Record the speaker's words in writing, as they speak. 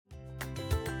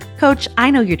Coach, I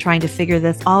know you're trying to figure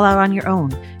this all out on your own.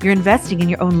 You're investing in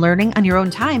your own learning on your own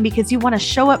time because you want to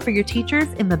show up for your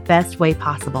teachers in the best way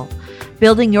possible.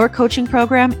 Building your coaching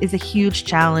program is a huge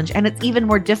challenge, and it's even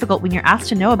more difficult when you're asked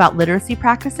to know about literacy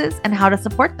practices and how to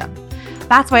support them.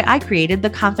 That's why I created the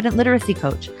Confident Literacy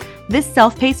Coach. This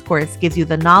self-paced course gives you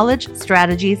the knowledge,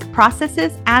 strategies,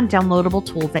 processes, and downloadable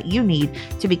tools that you need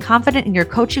to be confident in your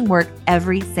coaching work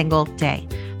every single day.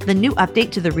 The new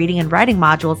update to the reading and writing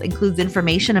modules includes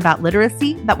information about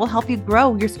literacy that will help you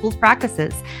grow your school's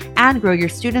practices and grow your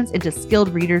students into skilled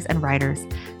readers and writers.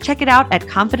 Check it out at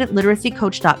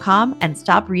confidentliteracycoach.com and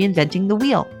stop reinventing the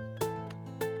wheel.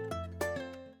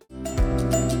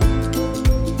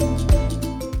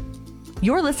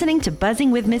 You're listening to Buzzing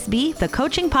with Miss B, the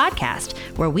coaching podcast,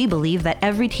 where we believe that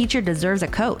every teacher deserves a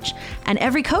coach, and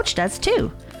every coach does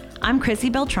too. I'm Chrissy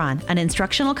Beltran, an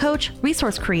instructional coach,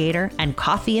 resource creator, and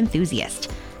coffee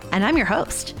enthusiast. And I'm your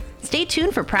host. Stay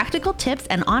tuned for practical tips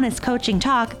and honest coaching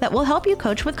talk that will help you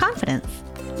coach with confidence.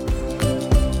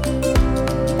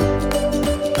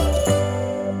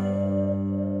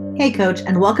 Hey, Coach,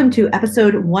 and welcome to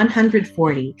episode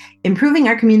 140, Improving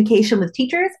Our Communication with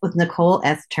Teachers with Nicole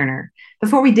S. Turner.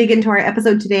 Before we dig into our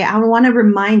episode today, I want to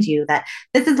remind you that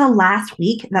this is the last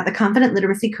week that the Confident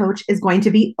Literacy Coach is going to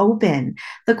be open.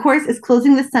 The course is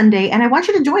closing this Sunday, and I want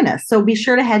you to join us. So be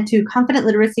sure to head to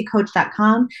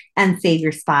confidentliteracycoach.com and save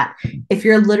your spot. If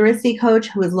you're a literacy coach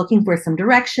who is looking for some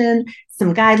direction,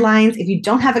 some guidelines, if you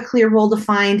don't have a clear role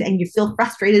defined and you feel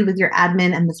frustrated with your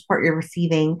admin and the support you're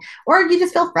receiving, or you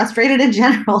just feel frustrated in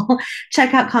general,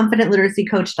 check out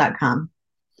confidentliteracycoach.com.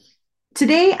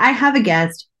 Today, I have a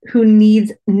guest who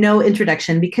needs no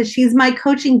introduction because she's my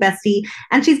coaching bestie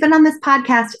and she's been on this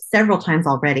podcast several times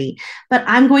already. But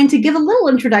I'm going to give a little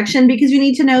introduction because you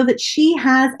need to know that she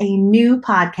has a new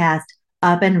podcast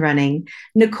up and running.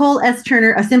 Nicole S.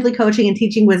 Turner of Simply Coaching and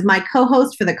Teaching was my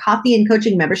co-host for the Coffee and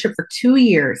Coaching membership for 2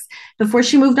 years before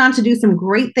she moved on to do some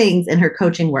great things in her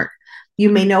coaching work. You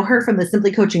may know her from the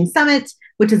Simply Coaching Summit,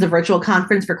 which is a virtual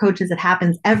conference for coaches that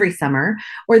happens every summer,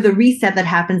 or the Reset that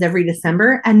happens every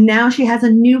December. And now she has a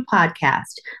new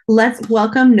podcast. Let's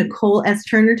welcome Nicole S.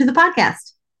 Turner to the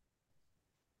podcast.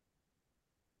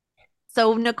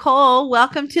 So, Nicole,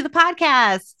 welcome to the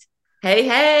podcast.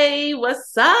 Hey,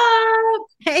 what's up?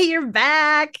 Hey, you're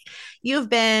back.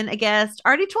 You've been a guest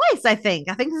already twice, I think.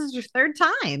 I think this is your third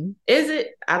time. Is it?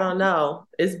 I don't know.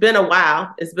 It's been a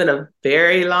while. It's been a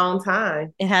very long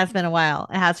time. It has been a while.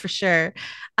 It has for sure.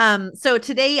 So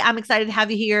today I'm excited to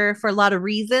have you here for a lot of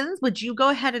reasons. Would you go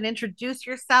ahead and introduce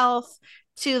yourself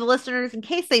to the listeners in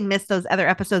case they missed those other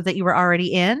episodes that you were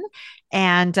already in,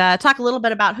 and talk a little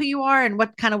bit about who you are and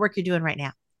what kind of work you're doing right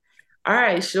now? All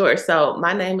right, sure. So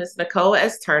my name is Nicole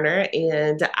S. Turner,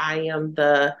 and I am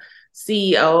the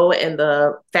CEO and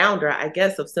the founder, I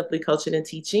guess, of Simply Coaching and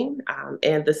Teaching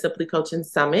and the Simply Coaching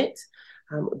Summit,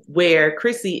 where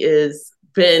Chrissy has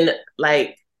been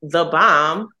like the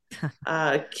bomb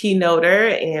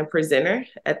keynoter and presenter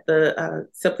at the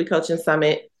Simply Coaching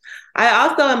Summit. I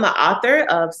also am the author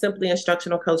of Simply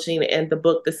Instructional Coaching and the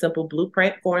book, The Simple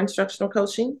Blueprint for Instructional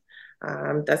Coaching.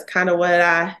 That's kind of what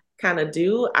I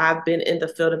do. I've been in the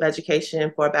field of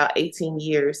education for about 18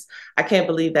 years. I can't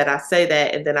believe that I say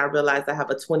that. And then I realized I have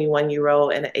a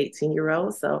 21-year-old and an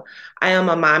 18-year-old. So I am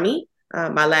a mommy.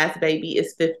 My last baby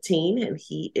is 15 and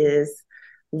he is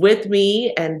with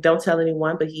me, and don't tell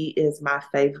anyone, but he is my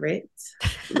favorite.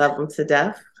 Love him to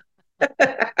death.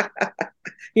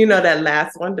 You know, that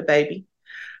last one, the baby.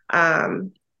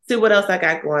 See what else I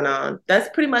got going on. That's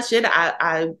pretty much it.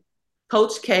 I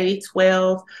coach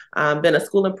K-12, been a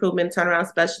school improvement turnaround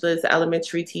specialist,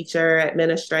 elementary teacher,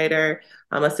 administrator,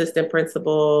 assistant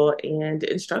principal, and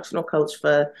instructional coach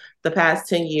for the past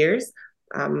 10 years.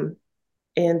 And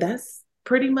that's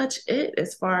pretty much it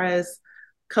as far as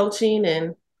coaching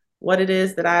and what it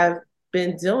is that I've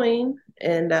been doing.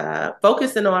 And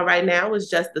focusing on right now is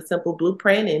just the simple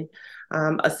blueprint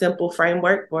and a simple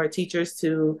framework for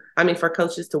for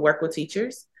coaches to work with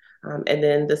teachers. And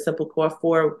then the Simple Core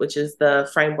 4, which is the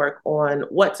framework on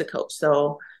what to coach.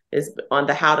 So it's on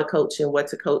the how to coach and what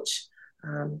to coach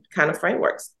kind of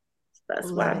frameworks.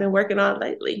 That's what I've been working on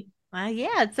lately.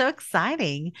 Yeah, it's so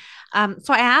exciting.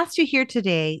 So I asked you here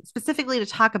today specifically to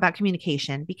talk about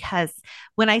communication because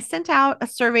when I sent out a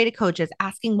survey to coaches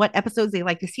asking what episodes they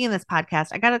like to see in this podcast,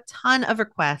 I got a ton of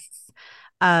requests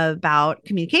about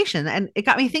communication. And it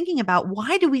got me thinking about,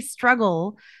 why do we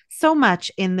struggle so much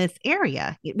in this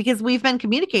area? Because we've been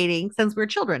communicating since we were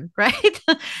children, right?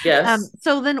 Yes.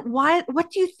 So then what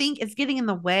do you think is getting in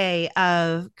the way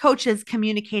of coaches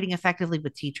communicating effectively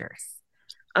with teachers?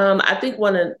 I think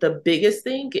one of the biggest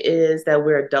thing is that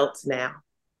we're adults now.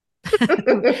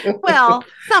 Well,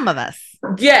 some of us.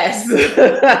 Yes.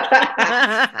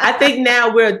 I think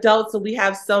now we're adults, so we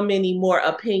have so many more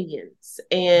opinions.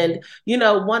 And,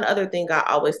 one other thing I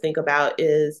always think about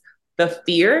is the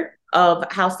fear of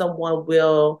how someone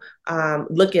will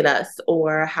look at us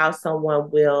or how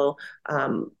someone will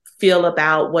feel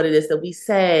about what it is that we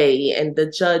say and the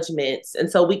judgments.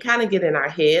 And so we kind of get in our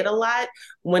head a lot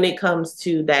when it comes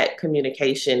to that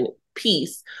communication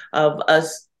piece of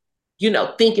us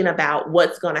thinking about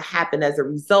what's going to happen as a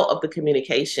result of the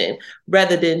communication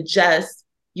rather than just,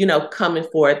 coming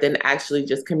forth and actually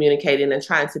just communicating and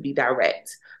trying to be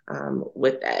direct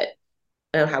with that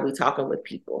and how we talking with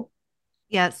people.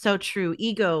 Yeah, it's so true.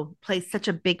 Ego plays such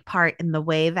a big part in the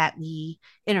way that we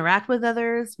interact with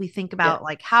others. We think Yeah. about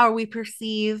like how are we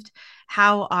perceived,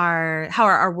 how are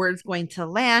our words going to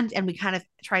land, and we kind of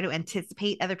try to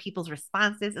anticipate other people's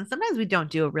responses. And sometimes we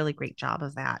don't do a really great job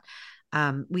of that.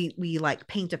 We like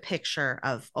paint a picture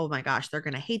of, oh my gosh, they're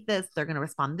going to hate this, they're going to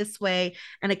respond this way,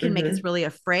 and it can make us Mm-hmm. really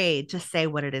afraid to say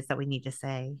what it is that we need to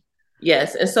say.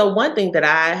 Yes. And so one thing that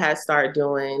I had started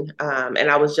doing, and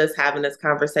I was just having this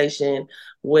conversation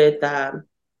with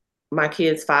my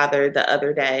kid's father the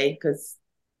other day, because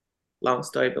long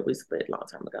story, but we split a long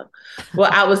time ago.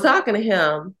 Well, I was talking to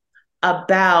him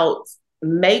about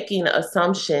making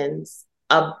assumptions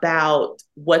about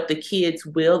what the kids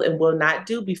will and will not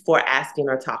do before asking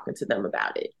or talking to them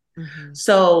about it. Mm-hmm.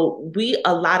 So we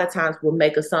a lot of times will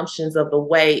make assumptions of the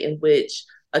way in which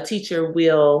a teacher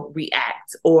will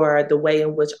react or the way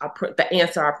in which the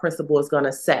answer our principal is going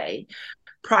to say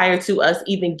prior to us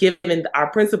even giving our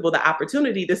principal the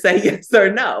opportunity to say yes or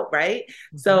no, right?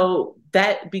 Mm-hmm. So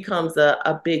that becomes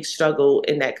a big struggle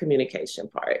in that communication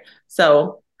part.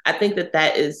 So I think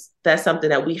that's something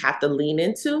that we have to lean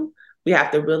into. We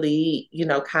have to really,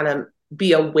 kind of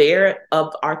be aware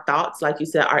of our thoughts, like you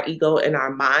said, our ego and our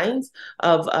minds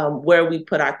of where we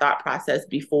put our thought process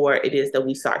before it is that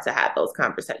we start to have those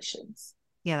conversations.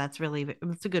 Yeah, that's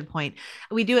a good point.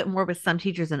 We do it more with some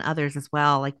teachers than others as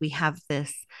well. Like we have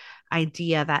this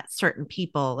idea that certain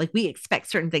people, like we expect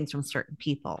certain things from certain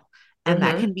people. And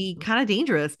that Mm-hmm. can be kind of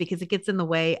dangerous because it gets in the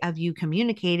way of you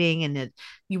communicating and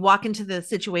you walk into the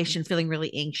situation feeling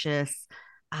really anxious.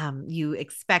 You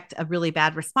expect a really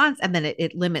bad response and then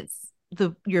it limits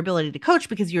your ability to coach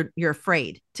because you're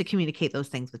afraid to communicate those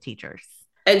things with teachers.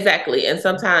 Exactly. And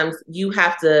sometimes you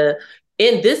have to,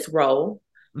 in this role,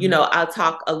 Mhm. I'll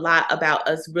talk a lot about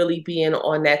us really being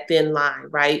on that thin line,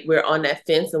 right? We're on that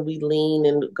fence and we lean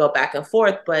and go back and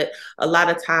forth. But a lot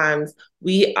of times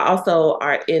we also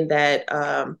are in that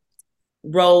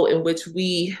role in which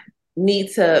we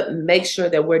need to make sure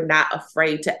that we're not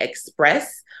afraid to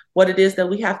express what it is that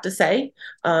we have to say.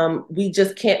 We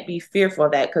just can't be fearful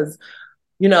of that because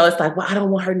it's like, well, I don't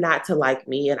want her not to like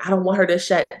me and I don't want her to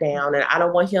shut down and I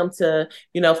don't want him to,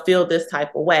 feel this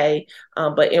type of way.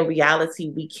 But in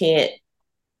reality, we can't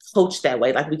coach that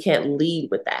way. Like we can't lead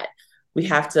with that. We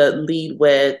have to lead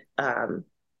with,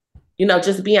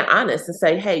 just being honest and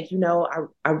say, hey,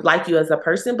 I like you as a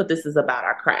person, but this is about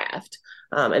our craft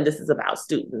and this is about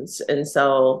students. And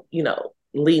so,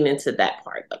 lean into that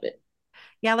part of it.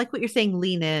 Yeah, I like what you're saying,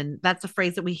 lean in. That's a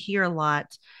phrase that we hear a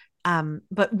lot.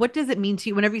 But what does it mean to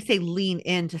you whenever you say lean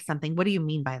into something? What do you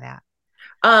mean by that?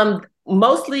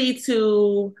 Mostly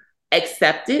to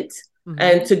accept it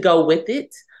and Mm-hmm. to go with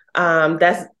it.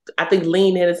 That's I think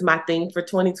lean in is my thing for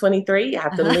 2023. I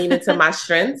have to lean into my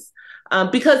strengths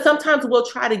because sometimes we'll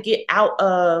try to get out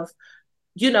of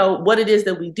what it is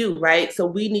that we do, right? So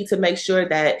we need to make sure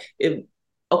that if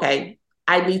okay,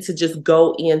 I need to just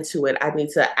go into it. I need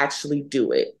to actually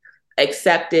do it,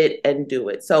 accept it and do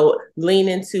it. So lean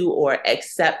into or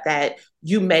accept that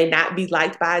you may not be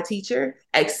liked by a teacher,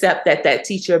 accept that that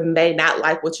teacher may not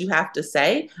like what you have to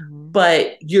say, Mm-hmm.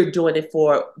 but you're doing it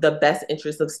for the best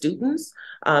interest of students.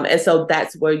 And so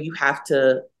that's where you have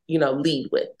to, lead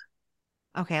with.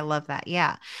 Okay, I love that.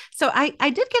 Yeah. So I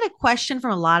did get a question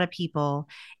from a lot of people,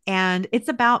 and it's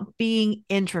about being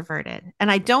introverted. And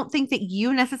I don't think that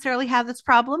you necessarily have this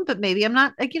problem, but maybe I'm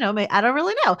not like, I don't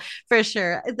really know for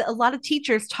sure. A lot of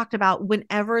teachers talked about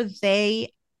whenever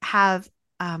they have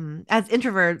as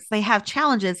introverts, they have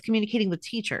challenges communicating with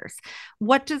teachers.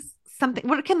 What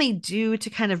can they do to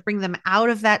kind of bring them out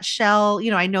of that shell?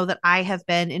 I know that I have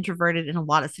been introverted in a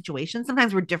lot of situations.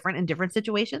 Sometimes we're different in different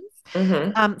situations.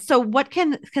 Mm-hmm. So what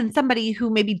can somebody who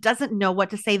maybe doesn't know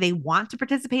what to say, they want to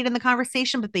participate in the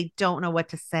conversation, but they don't know what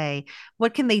to say,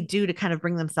 what can they do to kind of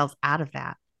bring themselves out of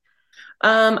that?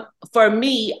 For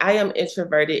me, I am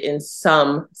introverted in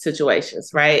some situations,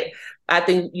 Mm-hmm. right? I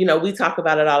think, we talk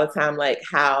about it all the time, like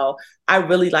how I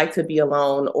really like to be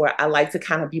alone, or I like to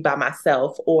kind of be by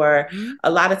myself. Or Mhm.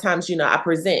 a lot of times, I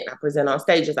present on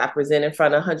stages, I present in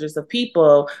front of hundreds of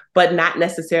people, but not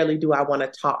necessarily do I want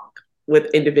to talk with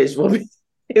individual with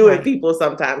Right. people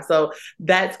sometimes. So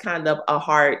that's kind of a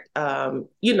hard,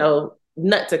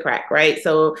 nut to crack, right?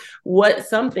 So what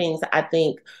some things I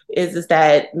think is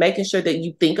that making sure that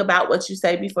you think about what you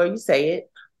say before you say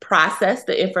it, process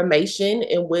the information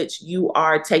in which you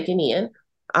are taking in.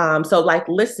 So like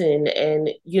listen, and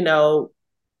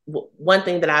one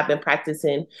thing that I've been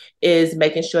practicing is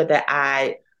making sure that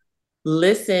I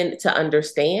listen to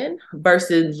understand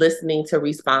versus listening to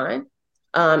respond.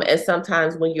 And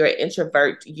sometimes when you're an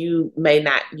introvert, you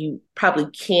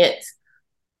probably can't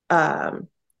um,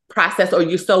 process, or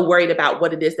you're so worried about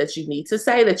what it is that you need to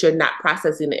say that you're not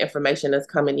processing the information that's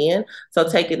coming in. So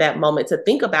taking that moment to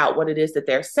think about what it is that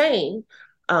they're saying.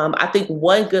 I think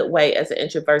one good way as an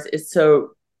introvert is to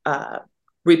uh,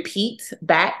 repeat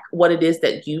back what it is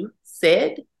that you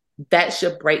said. That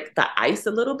should break the ice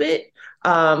a little bit,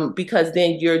 because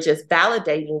then you're just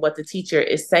validating what the teacher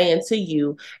is saying to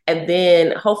you. And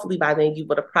then hopefully by then you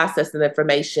would have processed the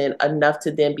information enough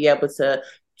to then be able to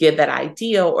give that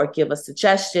idea or give a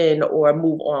suggestion or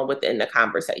move on within the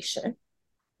conversation.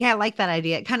 Yeah, I like that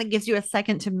idea. It kind of gives you a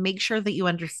second to make sure that you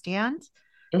understand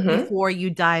Mm-hmm. before you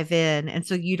dive in. And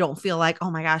so you don't feel like,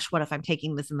 oh my gosh, what if I'm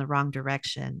taking this in the wrong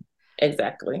direction?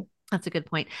 Exactly. That's a good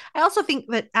point. I also think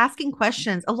that asking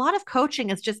questions, a lot of coaching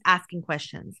is just asking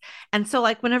questions. And so,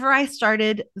 like, whenever I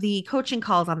started the coaching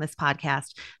calls on this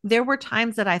podcast, there were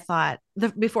times that I thought,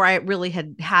 before I really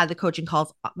had the coaching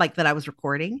calls like that I was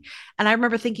recording. And I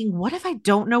remember thinking, what if I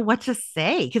don't know what to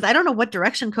say? Because I don't know what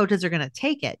direction coaches are going to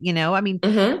take it. I mean,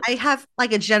 Mm-hmm. I have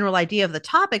like a general idea of the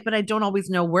topic, but I don't always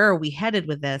know where are we headed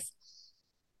with this.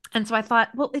 And so I thought,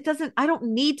 well, I don't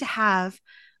need to have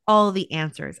all the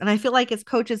answers. And I feel like as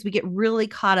coaches, we get really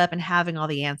caught up in having all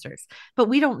the answers, but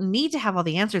we don't need to have all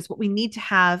the answers. What we need to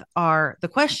have are the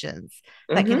questions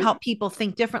that can Mm-hmm. help people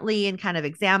think differently and kind of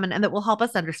examine, and that will help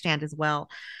us understand as well.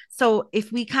 So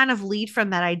if we kind of lead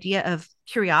from that idea of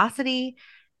curiosity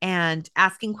and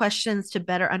asking questions to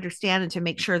better understand and to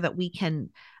make sure that we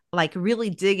can like really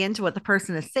dig into what the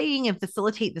person is saying and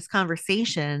facilitate this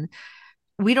conversation,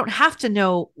 we don't have to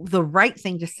know the right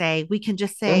thing to say. We can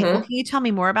just say, well, Mm-hmm. can you tell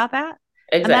me more about that?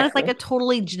 And that is like Exactly. a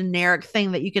totally generic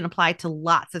thing that you can apply to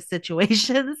lots of situations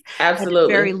and it's very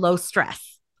Absolutely. low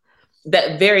stress.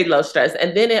 That very low stress.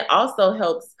 And then it also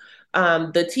helps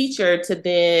the teacher to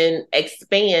then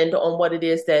expand on what it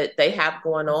is that they have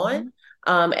going on.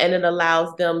 Mhm. And it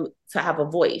allows them to have a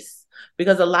voice.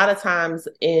 Because a lot of times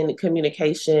in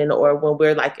communication, or when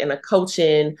we're like in a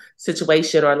coaching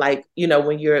situation, or like,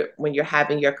 when you're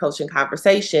having your coaching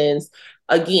conversations,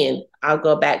 again, I'll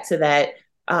go back to that,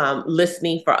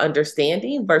 listening for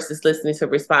understanding versus listening to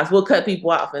response. We'll cut people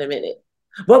off in a minute.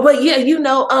 But yeah,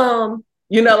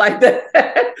 like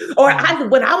that. Or Yeah.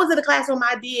 when I was in the classroom,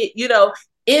 I did,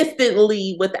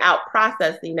 instantly without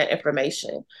processing that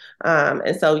information.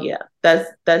 And so yeah,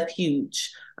 that's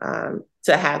huge,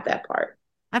 to have that part.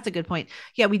 That's a good point.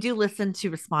 Yeah, we do listen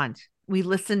to respond. We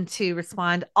listen to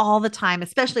respond all the time,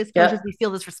 especially as coaches, Yep. we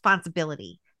feel this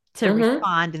responsibility to Mm-hmm.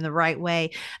 respond in the right way.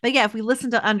 But yeah, if we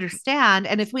listen to understand,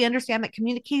 and if we understand that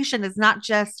communication is not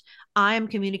just I'm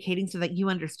communicating so that you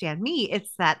understand me,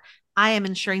 it's that I am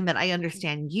ensuring that I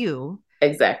understand you,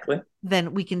 Exactly.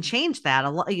 then we can change that a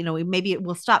lot. Maybe it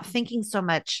will stop thinking so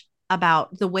much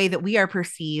about the way that we are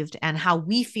perceived and how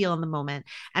we feel in the moment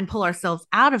and pull ourselves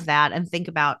out of that and think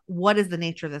about what is the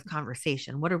nature of this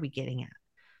conversation? What are we getting at?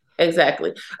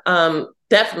 Exactly.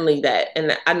 Definitely that.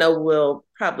 And I know we'll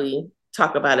probably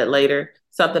talk about it later.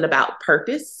 Something about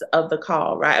purpose of the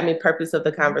call, right? I mean, purpose of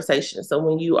the Mhm. conversation. So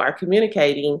when you are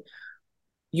communicating,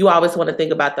 you always want to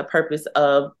think about the purpose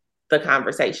of the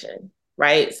conversation,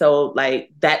 right? So,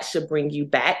 like, that should bring you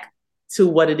back to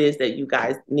what it is that you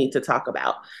guys need to talk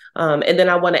about. And then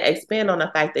I want to expand on the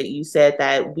fact that you said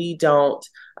that we don't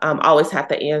always have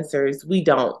the answers. We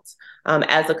don't.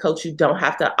 As a coach, you don't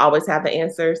have to always have the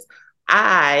answers.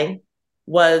 I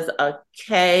was a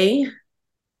K-6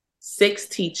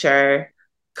 teacher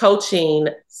coaching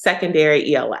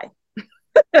secondary ELA,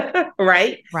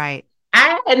 right? Right.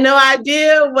 I had no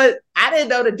idea I didn't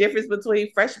know the difference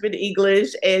between freshman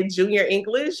English and junior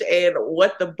English and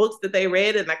what the books that they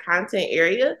read in the content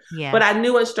area, but Yes. I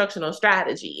knew instructional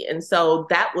strategy. And so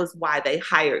that was why they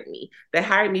hired me. They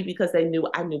hired me because they knew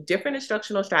I knew different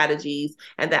instructional strategies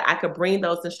and that I could bring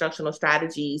those instructional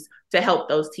strategies to help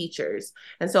those teachers.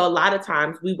 And so a lot of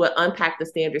times we would unpack the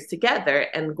standards together,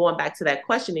 and going back to that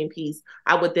questioning piece,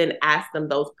 I would then ask them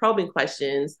those probing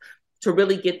questions to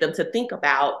really get them to think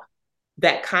about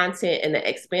that content and the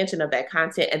expansion of that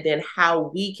content, and then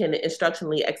how we can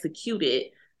instructionally execute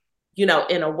it, in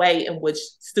a way in which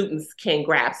students can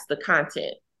grasp the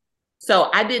content. So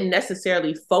I didn't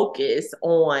necessarily focus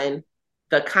on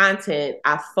the content.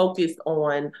 I focused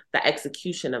on the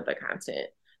execution of the content.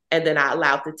 And then I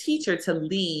allowed the teacher to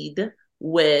lead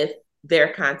with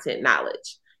their content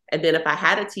knowledge. And then if I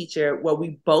had a teacher where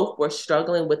we both were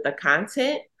struggling with the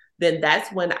content, then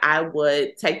that's when I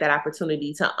would take that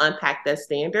opportunity to unpack that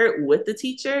standard with the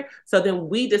teacher. So then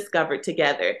we discovered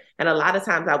together. And a lot of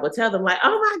times I would tell them, like,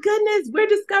 oh my goodness, we're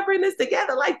discovering this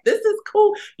together. Like, this is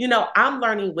cool. I'm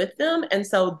learning with them. And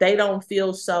so they don't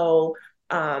feel so,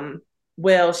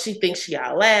 well, she thinks she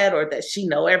all that, or that she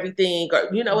know everything, or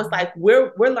it's like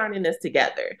we're learning this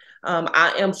together.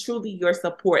 I am truly your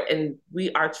support, and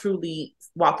we are truly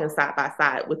walking side by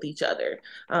side with each other.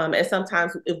 And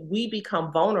sometimes if we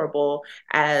become vulnerable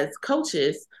as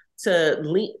coaches to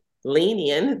lean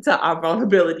in to our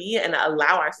vulnerability and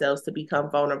allow ourselves to become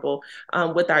vulnerable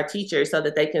with our teachers so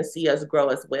that they can see us grow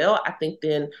as well, I think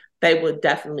then they would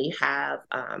definitely have,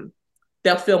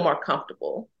 they'll feel more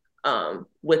comfortable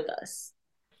with us.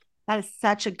 That is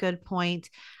such a good point.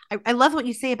 I love what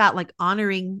you say about like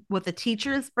honoring what the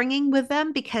teacher is bringing with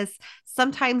them, because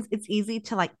sometimes it's easy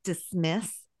to like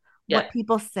dismiss what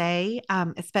people say,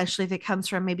 especially if it comes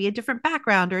from maybe a different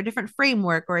background or a different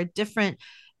framework or a different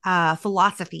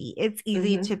philosophy. It's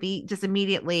easy to be just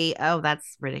immediately, oh,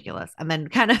 that's ridiculous, and then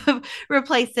kind of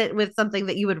replace it with something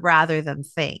that you would rather them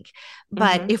think.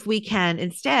 But if we can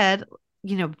instead,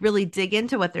 really dig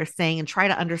into what they're saying and try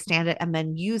to understand it, and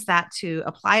then use that to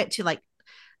apply it to like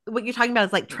what you're talking about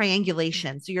is like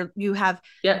triangulation. So you have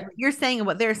what you're saying and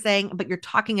what they're saying, but you're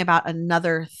talking about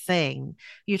another thing.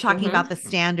 You're talking about the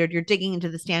standard. You're digging into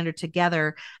the standard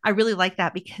together. I really like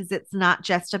that, because it's not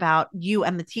just about you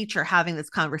and the teacher having this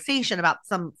conversation about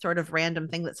some sort of random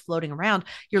thing that's floating around.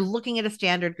 You're looking at a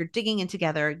standard, you're digging in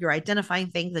together, you're identifying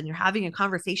things, and you're having a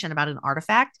conversation about an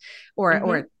artifact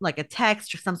or like a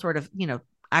text or some sort of,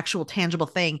 actual tangible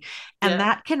thing. And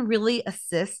that can really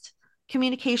assist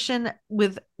communication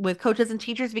with coaches and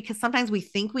teachers, because sometimes we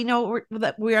think we know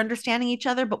that we're understanding each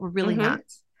other, but we're really not.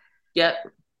 Yep.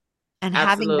 And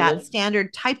having that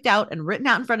standard typed out and written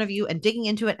out in front of you and digging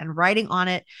into it and writing on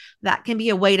it, that can be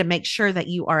a way to make sure that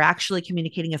you are actually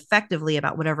communicating effectively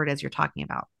about whatever it is you're talking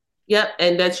about. Yep.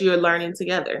 And that you're learning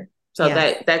together. So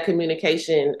that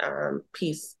communication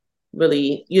piece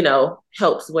really,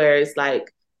 helps, where it's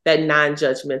like that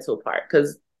non-judgmental part,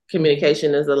 because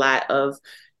communication is a lot of,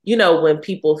 when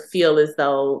people feel as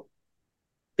though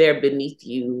they're beneath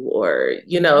you, or,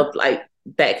 like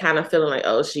that kind of feeling like,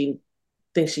 oh, she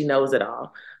thinks she knows it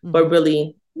all. But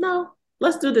really, no,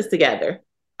 let's do this together.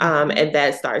 And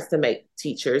that starts to make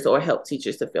teachers, or help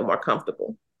teachers, to feel more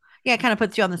comfortable. Yeah, it kind of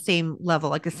puts you on the same level,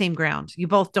 like the same ground. You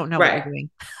both don't know what you're doing.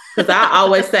 Because I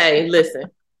always say, listen,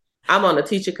 I'm on a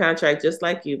teacher contract just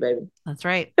like you, baby. That's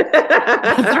right.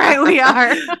 That's right, we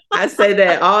are. I say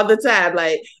that all the time.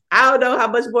 Like, I don't know how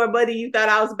much more money you thought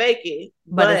I was making,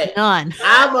 but it's none.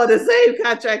 I'm on the same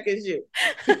contract as you.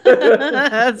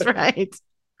 That's right.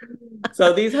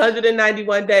 So these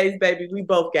 191 days, baby, we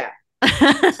both got.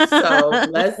 So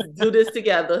let's do this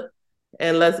together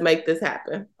and let's make this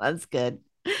happen. That's good.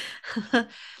 Well,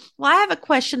 I have a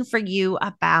question for you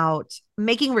about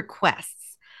making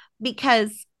requests,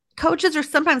 because coaches are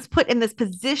sometimes put in this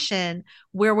position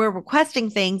where we're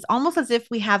requesting things almost as if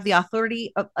we have the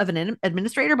authority of an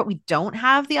administrator, but we don't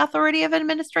have the authority of an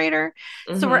administrator.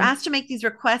 So we're asked to make these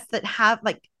requests that have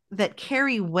that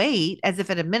carry weight as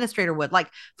if an administrator would. Like,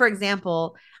 for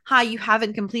example, hi, you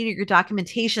haven't completed your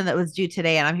documentation that was due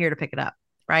today, and I'm here to pick it up.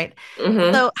 Right.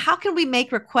 So how can we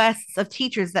make requests of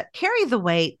teachers that carry the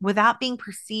weight without being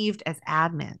perceived as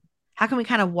admin? How can we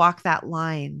kind of walk that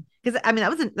line? Because I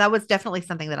mean, that was definitely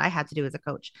something that I had to do as a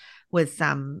coach, was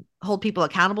hold people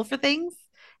accountable for things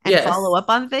and follow up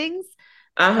on things.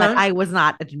 But I was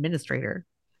not an administrator.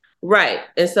 Right.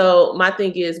 And so my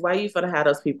thing is, why you finna have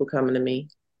those people coming to me?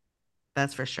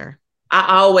 That's for sure.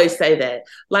 I always say that.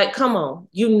 Like, come on,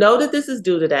 you know that this is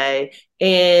due today,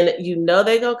 and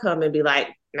they gonna come and be like,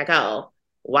 Nicole,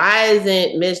 why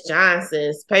isn't Miss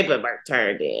Johnson's paperwork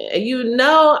turned in? And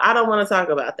I don't want to talk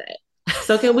about that.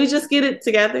 So can we just get it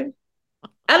together?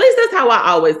 At least that's how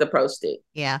I always approached it.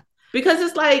 Yeah. Because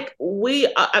it's like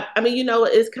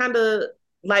it's kind of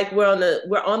like we're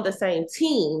on the same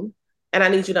team, and I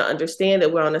need you to understand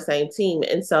that we're on the same team.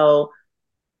 And so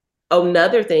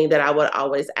another thing that I would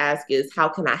always ask is, how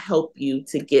can I help you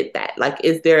to get that? Like,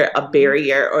 is there a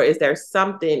barrier, or is there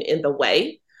something in the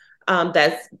way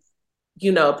that's,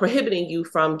 prohibiting you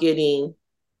from getting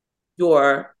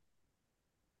your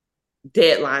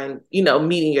deadline,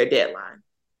 meeting your deadline.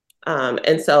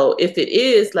 And so if it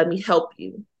is, let me help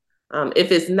you.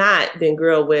 If it's not, then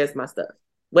girl, where's my stuff?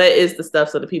 Where is the stuff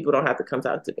so the people don't have to come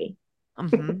talk to me?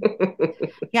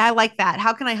 Yeah, I like that.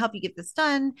 How can I help you get this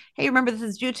done? Hey, remember this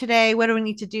is due today. What do we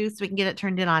need to do so we can get it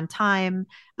turned in on time?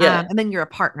 Yeah. And then you're a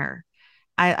partner.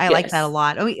 I Yes. like that a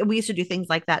lot. We used to do things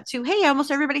like that too. Hey, almost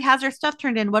everybody has their stuff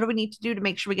turned in. What do we need to do to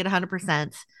make sure we get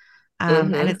 100%?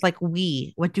 And it's like,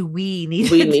 what do we need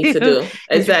we to need do? to do? Because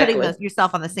you're Exactly. putting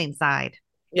yourself on the same side.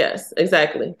 Yes,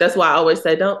 exactly. That's why I always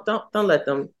say, don't let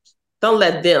them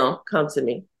come to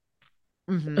me.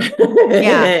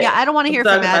 Yeah. I don't want to hear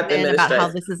from about the admin about how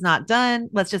administration. this is not done.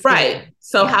 Let's just get it Right. done.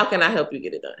 So Yeah. how can I help you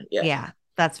get it done? Yeah,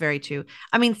 that's very true.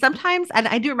 I mean, sometimes, and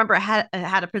I do remember I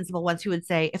had a principal once who would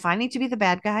say, if I need to be the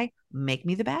bad guy, make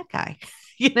me the bad guy.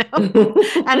 And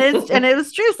it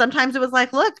was true. Sometimes it was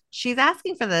like, look, she's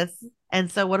asking for this. And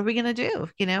so what are we going to do?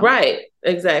 Right.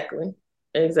 Exactly.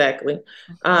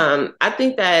 I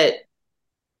think that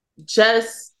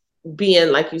just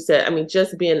being, like you said, I mean,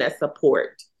 just being that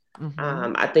support.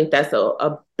 I think that's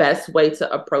a best way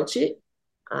to approach it,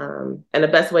 and the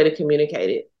best way to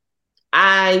communicate it.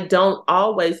 I don't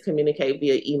always communicate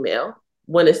via email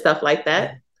when it's stuff like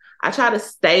that. I try to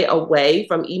stay away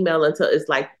from email until it's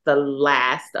like the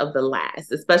last of the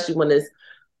last, especially when it's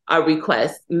a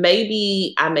request.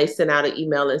 Maybe I may send out an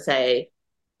email and say,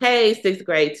 hey, sixth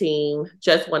grade team,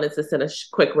 just wanted to send a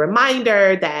quick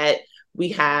reminder that we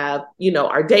have,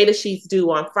 our data sheets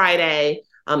due on Friday.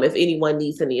 If anyone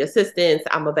needs any assistance,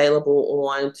 I'm available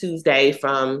on Tuesday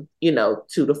from, 2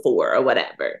 to 4 or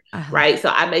whatever. Right. So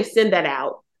I may send that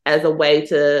out as a way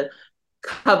to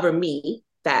cover me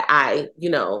that I,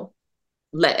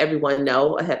 let everyone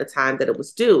know ahead of time that it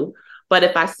was due. But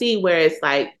if I see where it's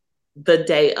like the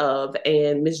day of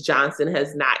and Miss Johnson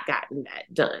has not gotten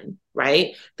that done,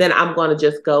 right, then I'm going to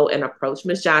just go and approach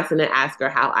Miss Johnson and ask her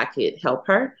how I could help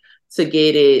her to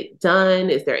get it done.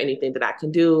 Is there anything that I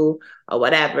can do or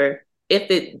whatever?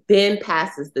 If it then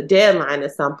passes the deadline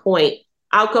at some point,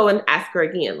 I'll go and ask her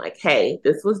again, like, hey,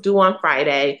 this was due on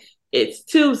Friday. It's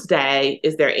Tuesday.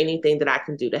 Is there anything that I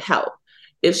can do to help?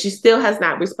 If she still has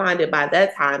not responded by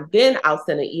that time, then I'll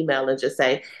send an email and just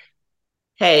say,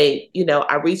 hey,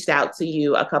 I reached out to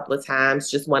you a couple of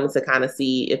times, just wanted to kind of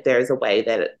see if there's a way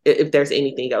that, if there's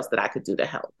anything else that I could do to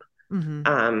help.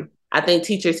 I think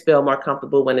teachers feel more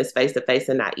comfortable when it's face-to-face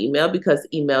and not email, because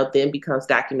email then becomes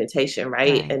documentation,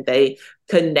 right? And they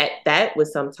connect that with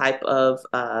some type of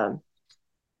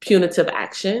punitive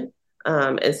action.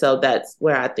 And so that's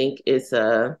where I think it's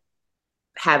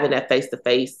having that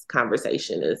face-to-face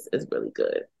conversation is really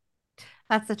good.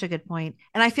 That's such a good point.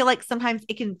 And I feel like sometimes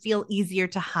it can feel easier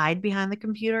to hide behind the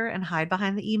computer and hide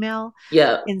behind the email.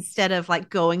 Yeah. Instead of like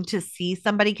going to see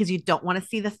somebody, because you don't want to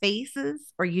see the faces,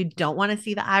 or you don't want to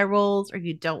see the eye rolls, or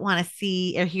you don't want to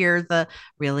see or hear the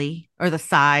really or the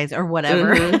sighs or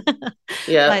whatever.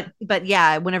 Yeah. But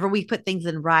yeah, whenever we put things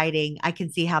in writing, I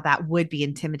can see how that would be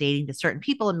intimidating to certain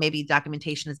people, and maybe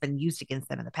documentation has been used against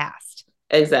them in the past.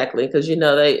 Exactly. Because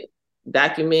they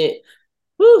document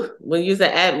when you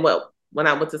say when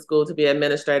I went to school to be an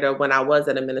administrator, when I was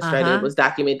an administrator, it was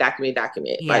document,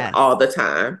 like all the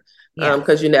time.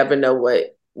 Because you never know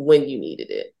when you needed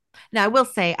it. Now, I will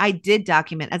say I did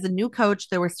document as a new coach.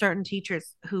 There were certain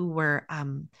teachers who were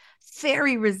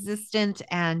very resistant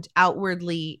and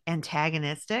outwardly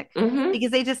antagonistic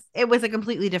because it was a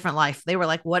completely different life. They were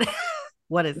like, what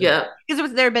is it?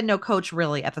 Because there had been no coach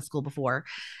really at the school before.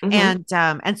 And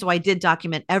so I did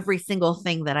document every single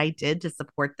thing that I did to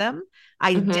support them.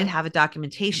 I did have a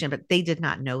documentation, but they did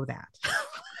not know that.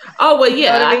 Oh, well,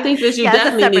 yeah, I think that you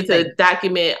definitely need to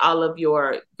document all of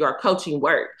your coaching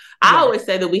work. I always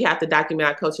say that we have to document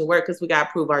our coaching work because we got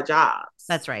to prove our jobs.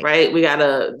 That's right. Right. We got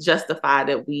to justify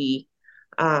that we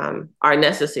are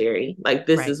necessary. Like,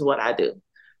 this is what I do.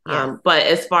 But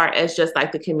as far as just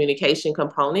like the communication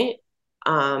component,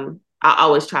 I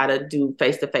always try to do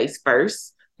face-to-face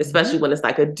first, especially when it's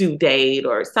like a due date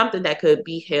or something that could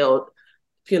be held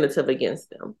punitive against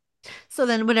them. So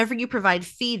then whenever you provide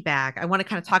feedback, I want to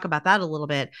kind of talk about that a little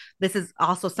bit. This is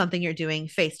also something you're doing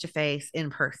face-to-face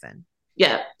in person.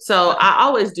 Yeah. So I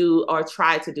always do or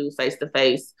try to do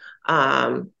face-to-face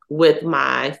with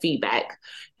my feedback.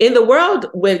 In the world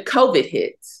when COVID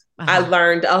hit, I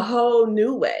learned a whole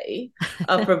new way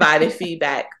of providing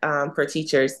feedback for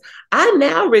teachers. I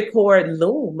now record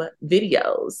Loom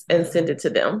videos and send it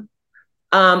to them.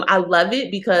 I love it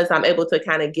because I'm able to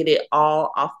kind of get it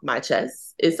all off my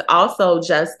chest. It's also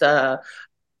just an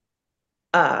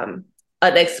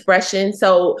expression.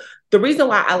 So the reason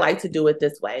why I like to do it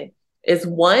this way is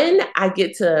one, they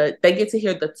get to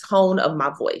hear the tone of my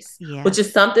voice, which Yes.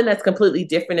 is something that's completely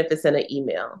different if it's in an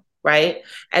email, right?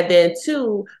 And then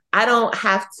two, I don't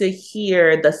have to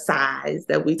hear the size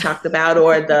that we talked about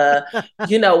or the,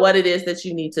 what it is that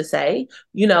you need to say,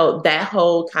 that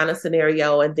whole kind of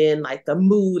scenario. And then like the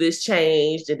mood is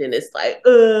changed and then it's like,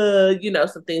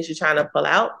 some things you're trying to pull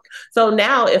out. So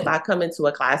now if I come into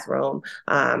a classroom,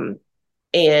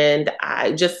 and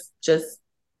I just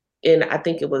in I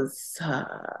think it was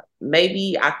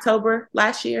maybe October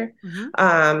last year.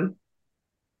 Mm-hmm.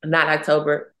 Not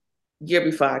October, year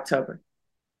before October,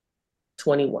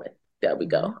 21. There we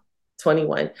Mm-hmm. go.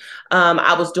 21.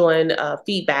 I was doing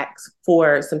feedbacks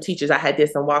for some teachers. I had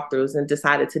did some walkthroughs and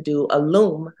decided to do a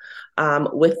Loom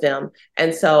with them.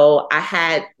 And so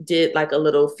did like a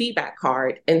little feedback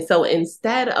card. And so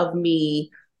instead of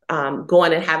me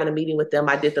going and having a meeting with them,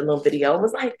 I did the little video. It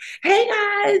was like, hey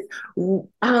guys,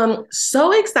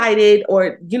 so excited,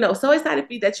 or, so excited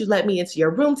for you that you let me into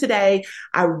your room today.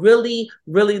 I really,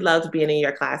 really loved being in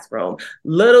your classroom.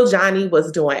 Little Johnny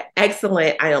was doing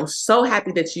excellent. I am so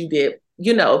happy that you did,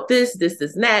 this,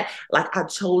 and that. Like I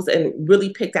chose and really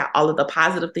picked out all of the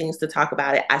positive things to talk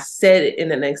about it. I said it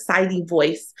in an exciting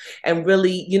voice and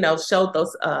really, showed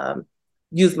those,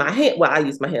 use my hand. Well, I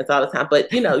use my hands all the time,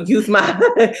 but use my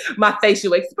my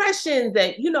facial expressions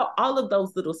and all of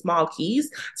those little small keys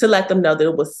to let them know that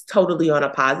it was totally on a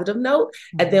positive note.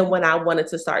 And then when I wanted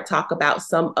to start talk about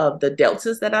some of the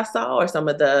deltas that I saw or some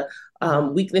of the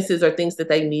weaknesses or things that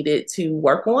they needed to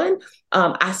work on,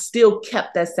 I still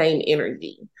kept that same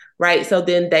energy, right? So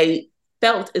then they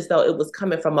felt as though it was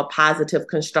coming from a positive,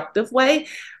 constructive way,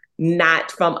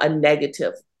 not from a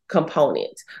negative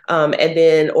component, and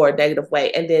then or a negative way.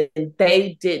 And then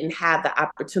they didn't have the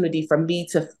opportunity for me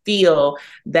to feel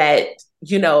that,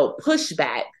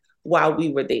 pushback while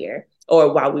we were there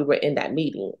or while we were in that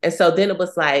meeting. And so then it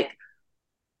was like,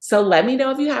 so let me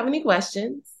know if you have any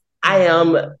questions. I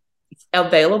am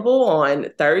available on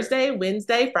Thursday,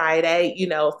 Wednesday, Friday,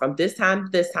 from this time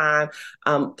to this time.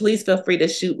 Please feel free to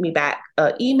shoot me back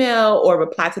an email or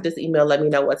reply to this email. Let me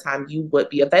know what time you would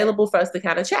be available for us to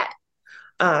kind of chat.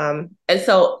 And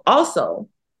so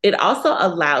it also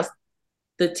allows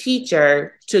the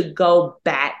teacher to go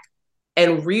back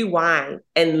and rewind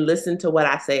and listen to what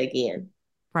I say again.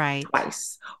 Right.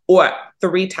 Twice or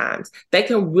 3 times. They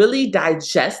can really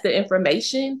digest the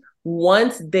information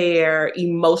once their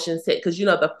emotions hit. Because,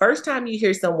 the first time you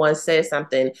hear someone say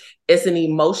something, it's an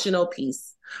emotional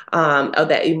piece of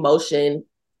that emotion,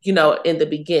 in the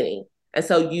beginning. And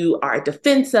so you are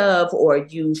defensive or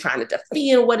you trying to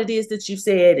defend what it is that you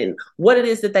said and what it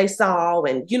is that they saw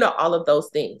and, all of those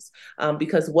things.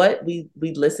 Because what we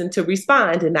listen to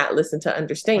respond and not listen to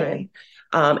understand.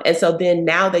 Right. And so then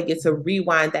now they get to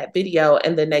rewind that video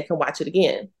and then they can watch it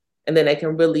again. And then they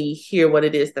can really hear what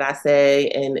it is that I say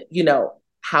and,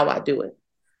 how I do it.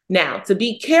 Now, to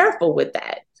be careful with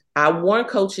that, I warn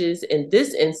coaches in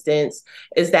this instance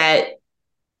is that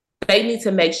they need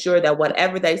to make sure that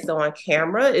whatever they saw on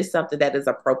camera is something that is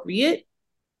appropriate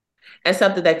and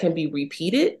something that can be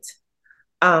repeated,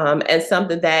 and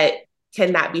something that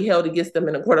cannot be held against them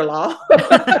in a court of law.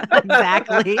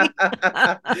 Exactly.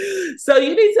 So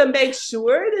you need to make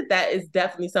sure that is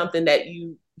definitely something that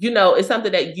it's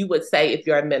something that you would say if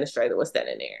your administrator was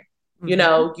standing there.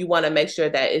 Mm-hmm. You want to make sure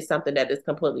that it's something that is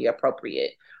completely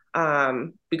appropriate.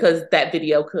 Because that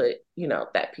video could,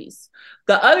 that piece.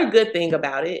 The other good thing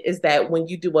about it is that when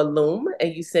you do a Loom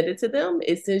and you send it to them,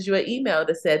 it sends you an email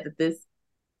that said that this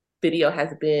video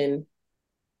has been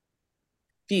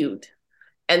viewed.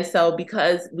 And so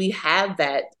because we have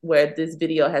that where this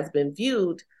video has been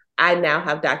viewed, I now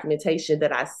have documentation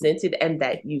that I sent it and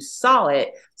that you saw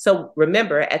it. So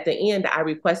remember, at the end, I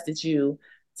requested you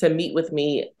to meet with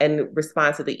me and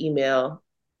respond to the email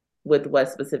with what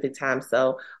specific time.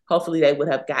 So hopefully they would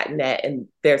have gotten that, and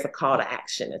there's a call to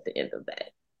action at the end of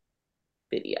that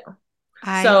video.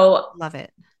 I love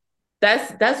it.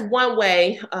 That's one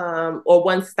way, or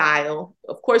one style.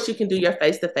 Of course, you can do your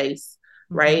face-to-face,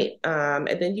 right? And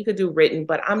then you could do written,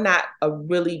 but I'm not a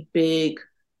really big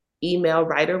email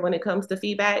writer when it comes to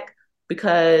feedback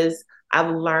because I've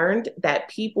learned that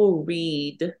people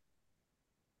read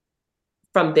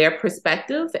from their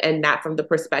perspective and not from the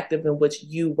perspective in which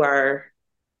you were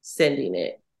sending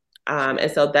it.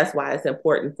 And so that's why it's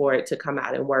important for it to come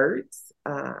out in words,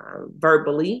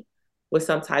 verbally, with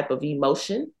some type of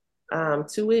emotion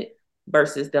to it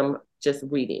versus them just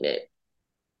reading it.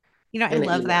 I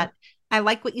love that. I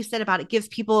like what you said about it gives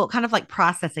people kind of like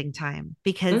processing time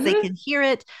because they can hear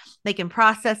it, they can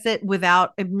process it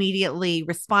without immediately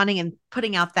responding and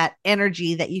putting out that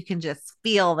energy that you can just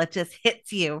feel that just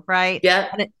hits you, right? Yep.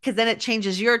 And because then it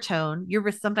changes your tone.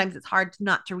 Sometimes it's hard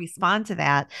not to respond to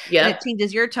that. And it Yep.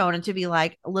 changes your tone and to be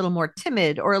like a little more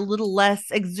timid or a little less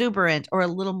exuberant or a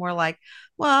little more like,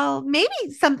 well, maybe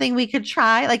something we could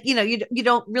try. Like, you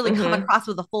don't really come across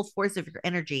with the full force of your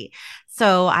energy.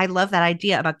 So I love that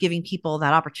idea about giving people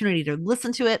that opportunity to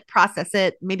listen to it, process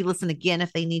it, maybe listen again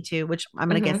if they need to, which I'm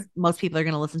going to guess most people are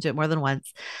going to listen to it more than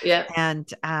once. Yeah.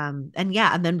 And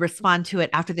yeah, and then respond to it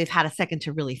after they've had a second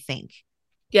to really think.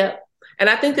 Yeah. And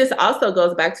I think this also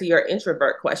goes back to your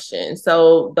introvert question.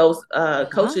 So those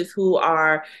coaches who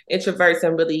are introverts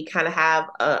and really kind of have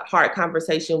a hard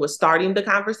conversation with starting the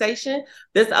conversation,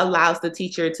 this allows the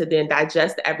teacher to then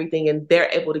digest everything and they're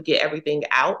able to get everything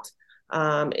out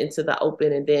into the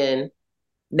open. And then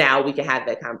now we can have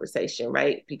that conversation,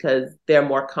 right? Because they're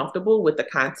more comfortable with the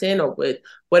content or with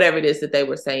whatever it is that they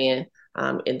were saying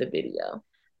in the video.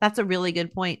 That's a really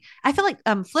good point. I feel like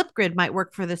Flipgrid might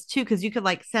work for this too, because you could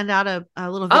like send out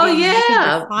a little video and you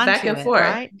could respond back to and it, forth.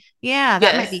 right? Yeah,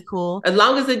 that might be cool. As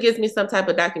long as it gives me some type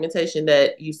of documentation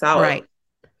that you saw right. it.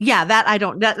 Yeah, that I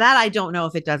don't know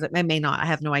if it does it. It may not. I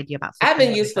have no idea about Flipgrid. I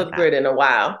haven't used Flipgrid in a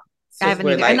while. I haven't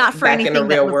either. And not for anything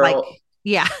that was world. Like,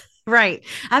 yeah. Right.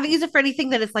 I haven't used it for anything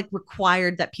that it's like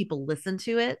required that people listen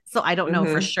to it. So I don't know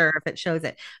for sure if it shows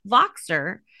it.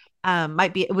 Voxer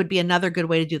it would be another good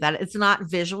way to do that. It's not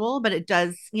visual, but it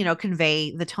does,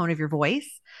 convey the tone of your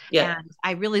voice. Yeah. And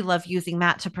I really love using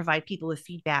that to provide people with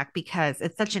feedback because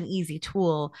it's such an easy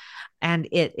tool and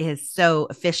it is so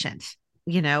efficient,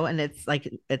 and it's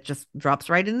like, it just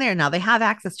drops right in there. Now they have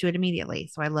access to it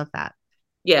immediately. So I love that.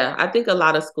 Yeah, I think a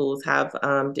lot of schools have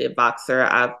did Voxer.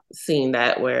 I've seen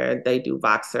that where they do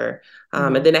Voxer.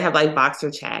 And then they have like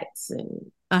Voxer chats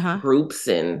and groups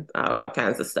and all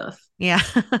kinds of stuff. Yeah.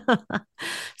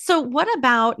 So what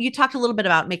about, you talked a little bit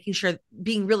about making sure,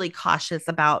 being really cautious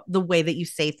about the way that you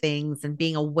say things and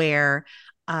being aware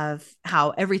of how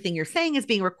everything you're saying is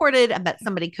being recorded and that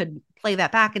somebody could play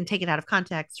that back and take it out of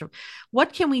context.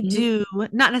 What can we do,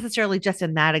 not necessarily just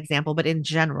in that example, but in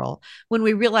general, when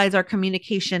we realize our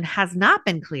communication has not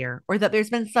been clear or that there's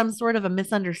been some sort of a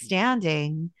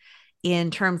misunderstanding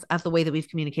in terms of the way that we've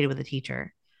communicated with a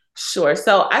teacher? Sure.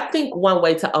 So I think one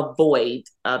way to avoid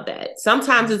that,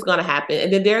 sometimes it's going to happen.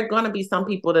 And then there are going to be some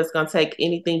people that's going to take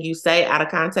anything you say out of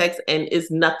context and it's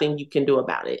nothing you can do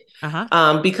about it.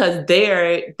 Because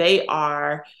they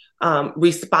are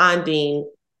responding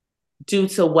due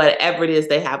to whatever it is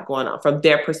they have going on from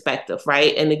their perspective.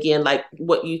 Right. And again, like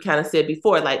what you kind of said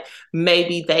before, like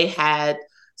maybe they had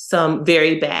some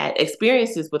very bad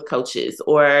experiences with coaches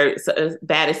or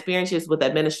bad experiences with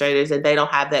administrators and they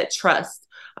don't have that trust.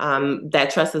 That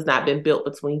trust has not been built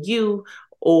between you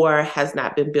or has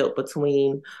not been built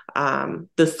between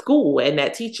the school and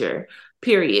that teacher,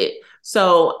 period.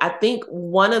 So I think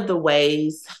one of the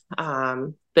ways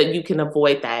that you can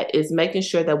avoid that is making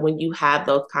sure that when you have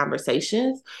those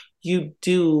conversations, you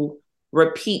do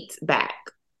repeat back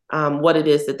what it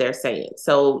is that they're saying.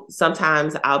 So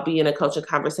sometimes I'll be in a coaching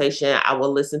conversation. I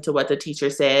will listen to what the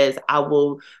teacher says. I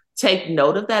will take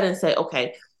note of that and say,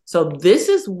 okay, so this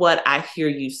is what I hear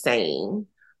you saying.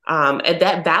 And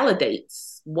that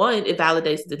validates, one, it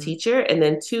validates the teacher. And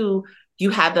then two, you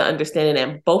have the understanding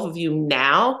that both of you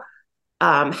now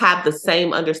have the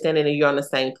same understanding and you're on the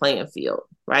same playing field,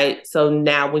 right? So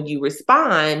now when you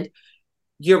respond,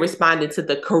 you're responding to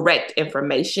the correct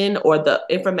information or the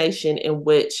information in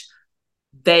which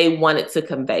they wanted to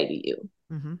convey to you.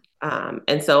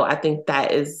 And so I think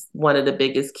that is one of the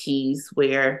biggest keys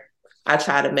where I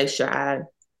try to make sure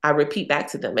I repeat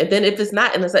back to them. And then if it's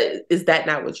not, and it's like, is that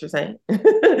not what you're saying?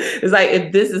 It's like,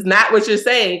 if this is not what you're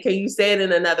saying, can you say it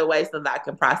in another way so that I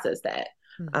can process that?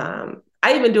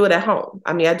 I even do it at home.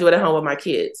 I mean, I do it at home with my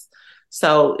kids.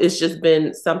 So it's just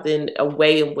been a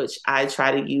way in which I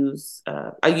try to use,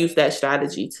 I use that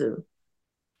strategy to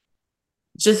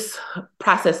just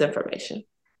process information.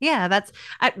 Yeah,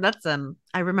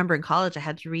 I remember in college, I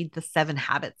had to read the 7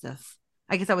 Habits of,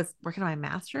 I guess I was working on my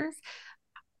master's.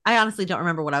 I honestly don't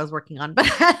remember what I was working on, but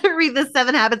I had to read the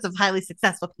 7 Habits of Highly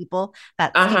Successful People,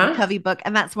 that Stephen Covey book.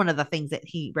 And that's one of the things that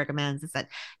he recommends is that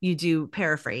you do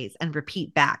paraphrase and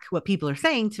repeat back what people are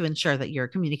saying to ensure that you're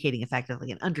communicating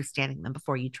effectively and understanding them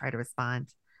before you try to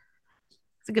respond.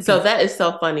 It's a good piece. That is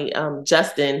so funny.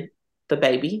 Justin, the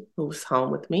baby who's home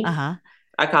with me,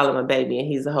 I call him a baby and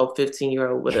he's a whole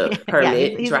 15-year-old with a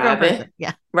permit he's driving.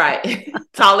 Yeah. Right.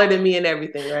 Taller than me and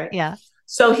everything, right? Yeah.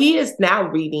 So he is now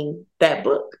reading that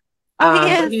book. Oh,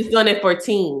 he So is. he's doing it for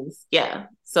teens. Yeah.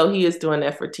 So he is doing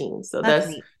that for teens. So That's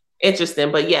that's neat.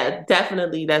 interesting. But yeah,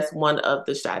 definitely that's one of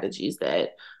the strategies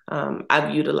that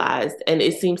I've utilized. And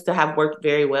it seems to have worked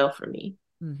very well for me.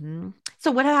 Mm-hmm. So,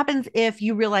 what happens if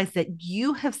you realize that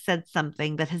you have said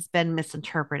something that has been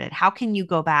misinterpreted? How can you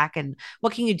go back and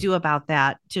what can you do about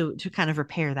that to kind of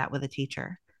repair that with a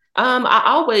teacher? I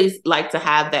always like to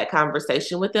have that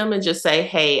conversation with them and just say,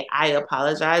 hey, I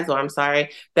apologize, or I'm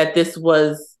sorry that this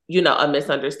was, a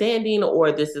misunderstanding,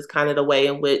 or this is kind of the way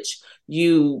in which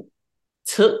you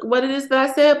took what it is that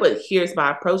I said, but here's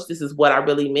my approach. This is what I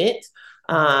really meant.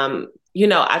 I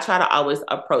try to always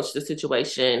approach the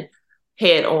situation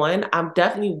head on. I'm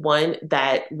definitely one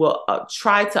that will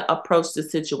try to approach the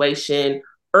situation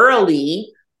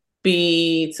early,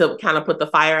 be to kind of put the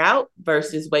fire out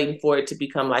versus waiting for it to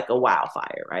become like a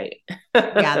wildfire, right?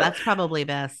 Yeah, that's probably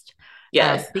best.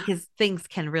 Yes. Because things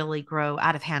can really grow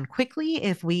out of hand quickly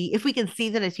if we can see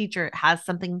that a teacher has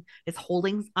something is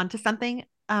holding onto something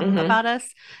Mm-hmm. about us.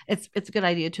 It's a good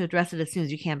idea to address it as soon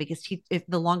as you can because if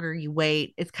the longer you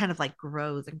wait, it's kind of like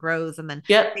grows and grows, and then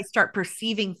they Yep. start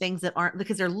perceiving things that aren't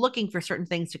because they're looking for certain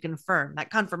things to confirm that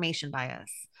confirmation bias.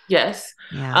 Yes.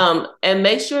 Yeah. And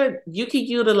make sure you can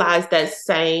utilize that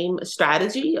same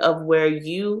strategy of where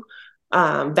you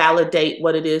validate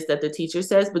what it is that the teacher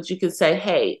says, but you can say,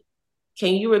 hey,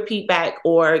 can you repeat back,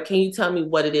 or can you tell me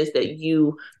what it is that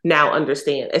you now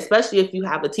understand? Especially if you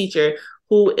have a teacher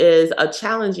who is a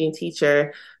challenging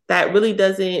teacher that really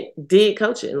doesn't dig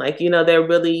coaching. Like, they're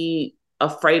really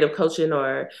afraid of coaching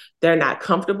or they're not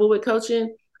comfortable with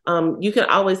coaching. You can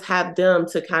always have them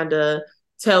to kind of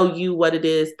tell you what it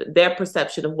is, their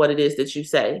perception of what it is that you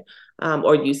say,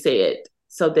 or you said,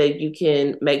 so that you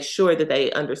can make sure that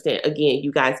they understand. Again,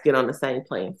 you guys get on the same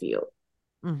playing field.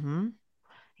 Mm-hmm.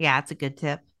 Yeah, it's a good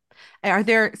tip.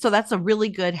 So that's a really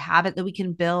good habit that we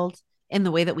can build in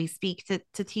the way that we speak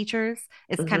to teachers.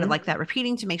 It's kind of Mm-hmm. like that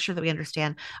repeating to make sure that we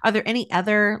understand. Are there any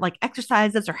other like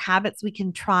exercises or habits we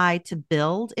can try to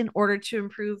build in order to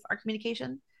improve our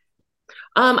communication?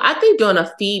 I think during a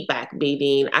feedback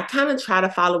meeting, I kind of try to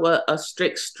follow a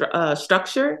strict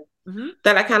structure Mm-hmm.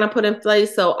 that I kind of put in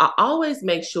place. So I always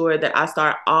make sure that I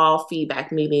start all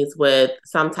feedback meetings with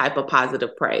some type of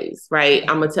positive praise, right?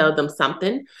 I'm gonna tell them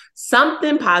something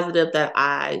positive that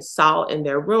I saw in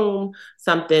their room,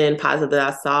 something positive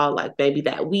that I saw like maybe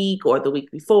that week or the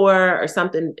week before, or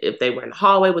something if they were in the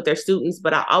hallway with their students.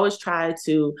 But I always try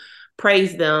to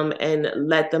praise them and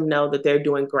let them know that they're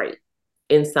doing great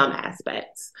in some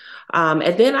aspects. And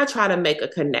then I try to make a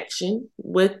connection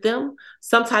with them,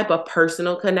 some type of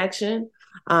personal connection.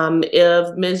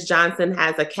 If Miss Johnson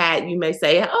has a cat, you may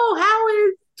say, oh, how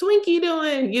is Twinkie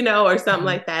doing? Or something Mm-hmm.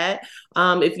 like that.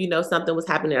 If you know something was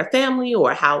happening in their family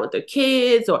or how with their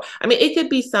kids, or I mean, it could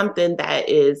be something that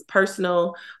is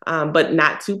personal, but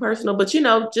not too personal, but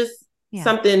just Yeah.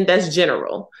 something that's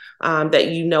general,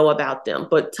 that about them,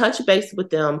 but touch base with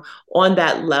them on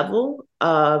that level,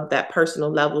 of that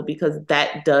personal level, because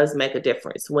that does make a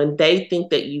difference when they think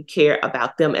that you care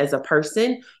about them as a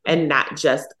person and not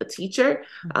just a teacher.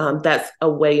 Mm-hmm. That's a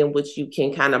way in which you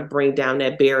can kind of bring down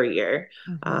that barrier,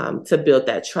 Mm-hmm. to build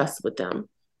that trust with them.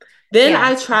 Then Yeah.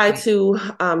 I Good try point.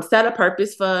 to set a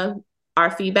purpose for our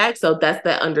feedback. So that's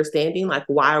that understanding, like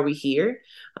why are we here,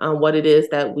 what it is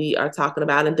that we are talking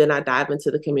about, and then I dive into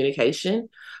the communication.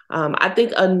 I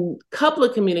think a couple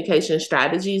of communication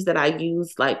strategies that I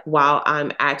use, like while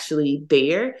I'm actually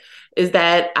there, is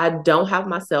that I don't have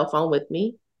my cell phone with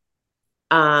me.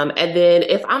 And then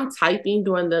if I'm typing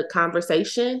during the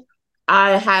conversation,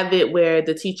 I have it where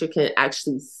the teacher can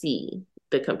actually see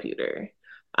the computer,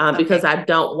 because Okay. I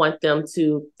don't want them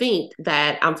to think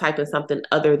that I'm typing something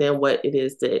other than what it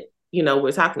is that,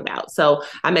 we're talking about. So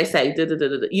I may say,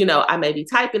 I may be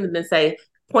typing and then say,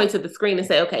 point to the screen and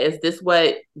say, okay, is this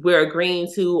what we're agreeing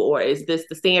to? Or is this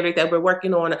the standard that we're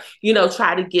working on?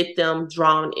 Try to get them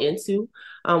drawn into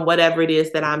whatever it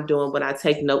is that I'm doing when I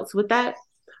take notes with that.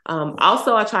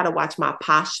 Also, I try to watch my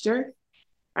posture,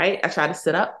 right? I try to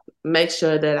sit up, make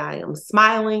sure that I am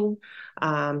smiling.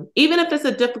 Even if it's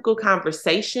a difficult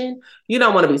conversation, you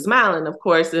don't want to be smiling, of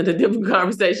course, in a difficult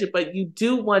conversation, but you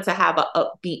do want to have an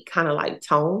upbeat kind of like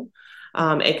tone,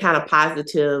 and kind of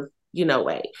positive,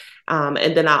 way.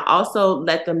 And then I also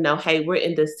let them know, hey, we're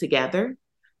in this together.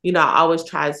 I always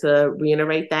try to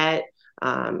reiterate that,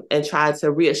 and try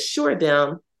to reassure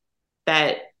them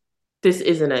that this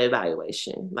isn't an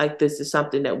evaluation. Like this is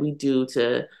something that we do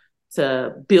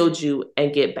to build you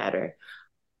and get better.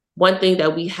 One thing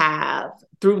that we have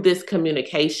through this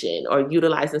communication or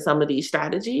utilizing some of these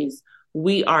strategies,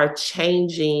 we are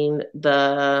changing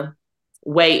the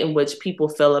way in which people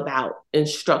feel about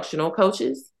instructional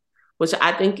coaches, which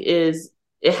I think it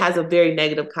has a very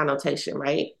negative connotation,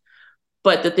 right?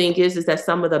 But the thing is that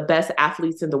some of the best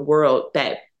athletes in the world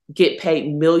that get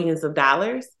paid millions of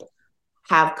dollars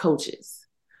have coaches.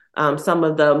 Some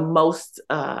of the most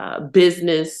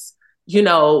business,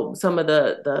 some of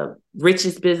the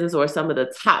richest business or some of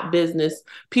the top business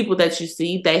people that you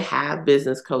see, they have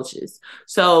business coaches.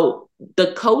 So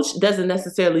the coach doesn't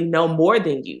necessarily know more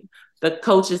than you. The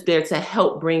coach is there to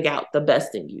help bring out the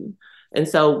best in you. And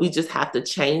so we just have to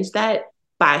change that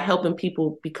by helping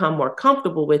people become more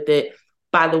comfortable with it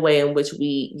by the way in which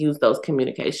we use those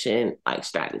communication like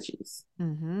strategies.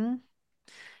 Mm-hmm.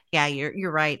 Yeah,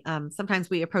 you're right. Sometimes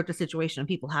we approach a situation and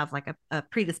people have like a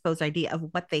predisposed idea of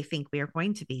what they think we are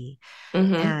going to be.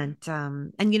 Mm-hmm.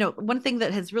 And one thing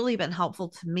that has really been helpful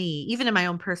to me, even in my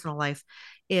own personal life,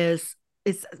 is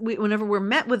whenever we're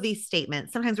met with these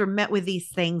statements, sometimes we're met with these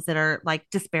things that are like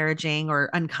disparaging or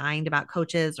unkind about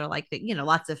coaches, or like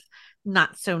lots of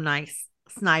not so nice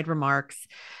snide remarks.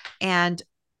 And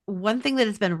one thing that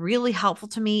has been really helpful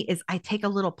to me is I take a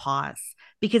little pause,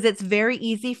 because it's very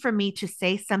easy for me to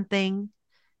say something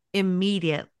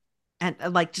immediate, and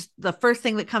like just the first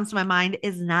thing that comes to my mind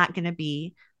is not going to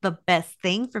be the best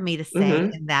thing for me to say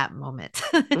Mm-hmm. in that moment.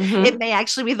 It Mm-hmm. may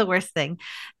actually be the worst thing.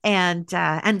 And so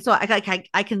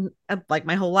I can, like,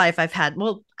 my whole life I've had,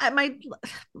 well, I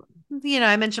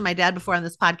mentioned my dad before on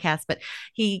this podcast, but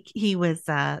he was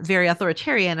very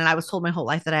authoritarian, and I was told my whole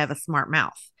life that I have a smart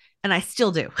mouth, and I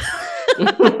still do.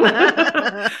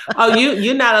 Oh,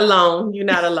 you're not alone. You're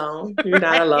not alone. You're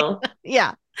not Right? alone.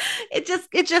 Yeah. It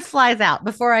just flies out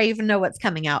before I even know what's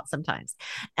coming out sometimes.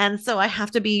 And so I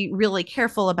have to be really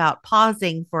careful about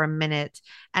pausing for a minute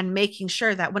and making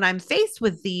sure that when I'm faced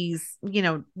with these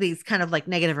kind of like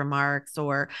negative remarks,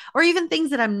 or even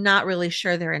things that I'm not really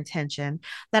sure their intention,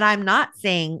 that I'm not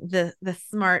saying the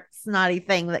smart snotty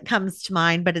thing that comes to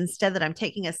mind, but instead that I'm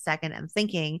taking a second and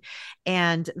thinking,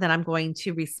 and that I'm going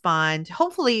to respond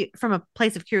hopefully from a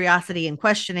place of curiosity and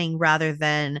questioning, rather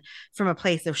than from a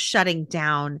place of shutting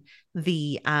down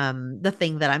the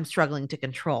thing that I'm struggling to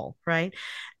control, right?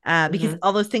 Because Mm-hmm.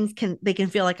 all those things can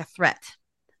feel like a threat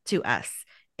to us.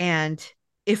 And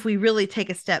if we really take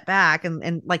a step back,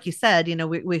 and like you said,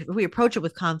 we approach it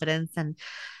with confidence,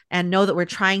 and know that we're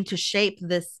trying to shape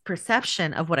this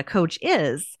perception of what a coach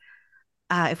is,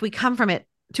 if we come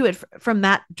from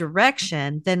that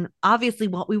direction, then obviously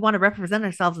what we want to represent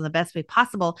ourselves in the best way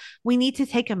possible. We need to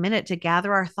take a minute to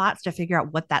gather our thoughts to figure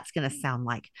out what that's going to sound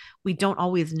like. We don't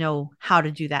always know how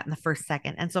to do that in the first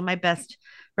second. And so my best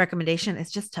recommendation is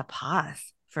just to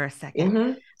pause for a second, Mm-hmm.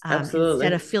 instead Absolutely.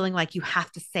 of feeling like you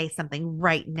have to say something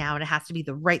right now and it has to be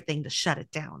the right thing to shut it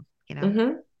down.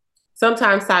 Mm-hmm.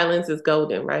 Sometimes silence is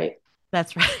golden, right?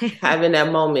 That's right. Having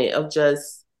that moment of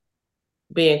just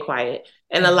being quiet.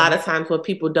 And a lot Mm-hmm. of times when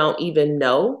people don't even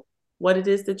know what it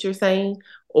is that you're saying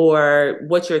or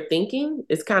what you're thinking,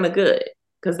 it's kind of good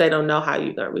because they don't know how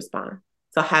you're going to respond.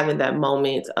 So having that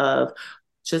moment of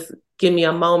just give me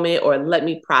a moment or let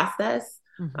me process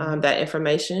Mm-hmm. that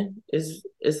information is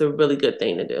a really good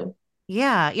thing to do.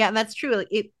 Yeah, yeah, and that's true.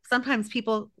 Like, sometimes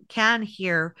people can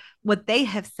hear what they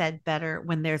have said better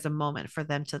when there's a moment for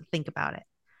them to think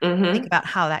Mm-hmm. about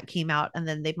how that came out, and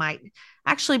then they might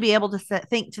actually be able to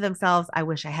think to themselves, "I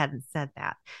wish I hadn't said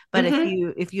that." But if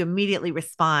Mm-hmm. you immediately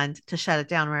respond to shut it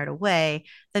down right away,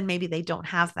 then maybe they don't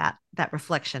have that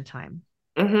reflection time,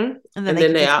 Mm-hmm. and then And they then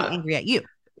can they just be are angry at you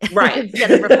right. instead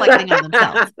of reflecting on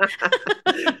themselves.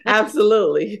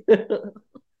 Absolutely.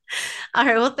 All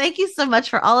right. Well, thank you so much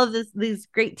for all of these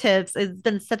great tips. It's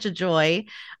been such a joy.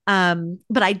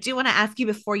 But I do want to ask you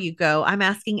before you go, I'm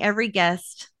asking every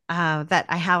guest that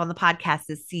I have on the podcast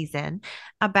this season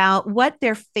about what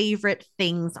their favorite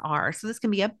things are. So this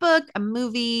can be a book, a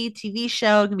movie, TV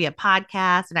show, it can be a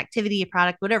podcast, an activity, a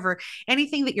product, whatever,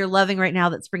 anything that you're loving right now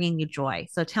that's bringing you joy.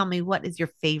 So tell me, what is your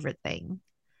favorite thing?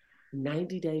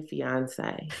 90-Day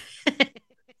Fiance.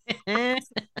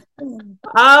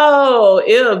 Oh,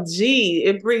 MG.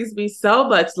 It brings me so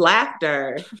much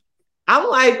laughter. I'm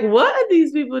like, what are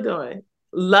these people doing?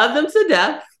 Love them to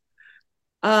death.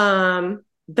 Um,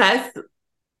 that's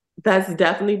that's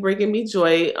definitely bringing me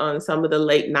joy on some of the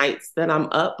late nights that I'm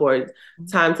up or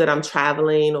times that I'm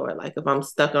traveling or like if I'm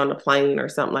stuck on a plane or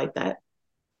something like that.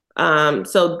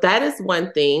 So that is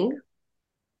one thing.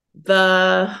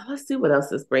 Let's see what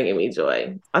else is bringing me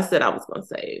joy. I said I was going to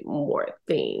say more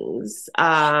things.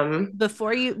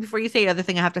 Before you say the other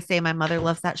thing, I have to say my mother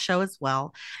loves that show as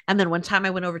well. And then one time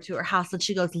I went over to her house and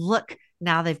she goes, "Look,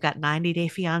 Now they've got 90 Day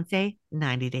Fiance,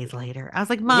 90 days later. I was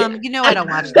like, Mom, Yeah. I don't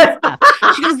watch this stuff.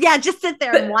 She goes, yeah, just sit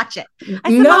there and watch it. I said,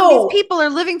 Mom, these No. people are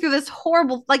living through this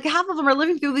horrible, like half of them are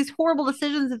living through these horrible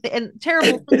decisions and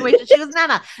terrible situations. She goes,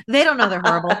 no, they don't know they're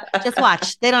horrible. Just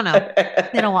watch. They don't know.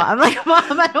 They don't want. I'm like,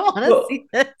 Mom, I don't want to see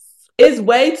this. It's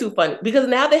way too funny because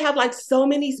now they have like so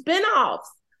many spinoffs.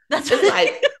 That's It's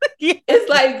like, yeah. it's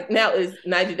like now it's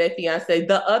 90 Day Fiance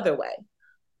the other way.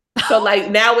 So like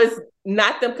now it's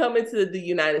not them coming to the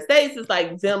United States. It's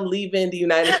like them leaving the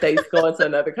United States, going to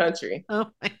another country. Oh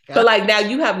my God. So like now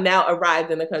you have now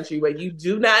arrived in a country where you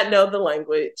do not know the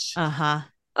language.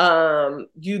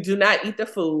 You do not eat the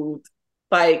food.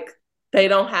 Like they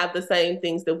don't have the same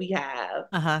things that we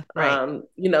have. Right.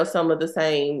 Some of the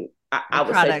same, I would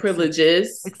say, Products,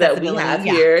 privileges that we have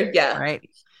here. Yeah. Right.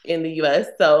 In the US.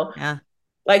 So yeah.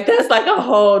 Like that's like a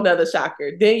whole nother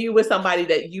shocker. Then you with somebody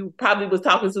that you probably was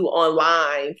talking to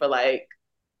online for like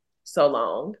so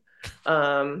long.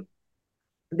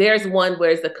 There's one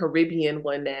where it's the Caribbean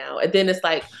one now. And then it's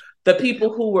like the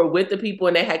people who were with the people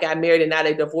and they had got married and now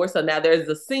they divorced. So now there's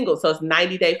the single. So it's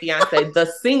 90 Day Fiance, the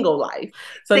single life.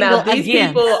 So single now these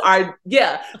again. People are,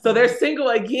 so they're single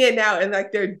again now and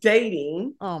like they're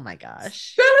dating. Oh my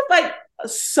gosh. There's like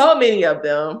so many of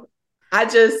them. I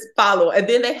just follow. And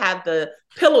then they have the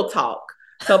Pillow Talk.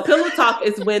 So Pillow Talk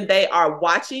is when they are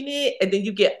watching it and then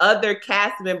you get other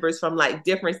cast members from like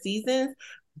different seasons.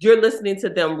 You're listening to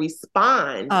them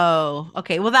respond. Oh,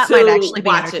 okay. Well, that might actually be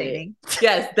entertaining.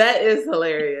 Yes, that is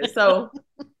hilarious. So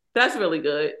that's really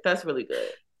good. That's really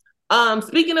good.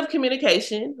 Speaking of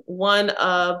communication, one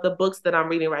of the books that I'm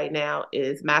reading right now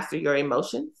is Master Your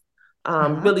Emotions.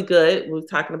 Really good. We're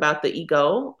talking about the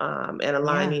ego and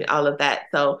aligning all of that.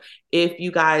 So if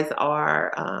you guys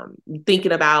are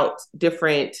thinking about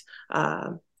different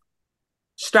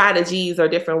strategies or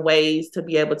different ways to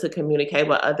be able to communicate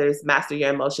with others, master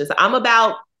your emotions. I'm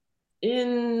about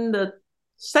in the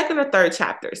second or third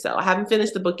chapter. So I haven't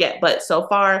finished the book yet, but so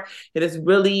far it is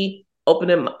really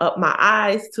opening up my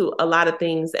eyes to a lot of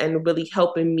things and really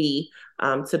helping me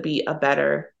to be a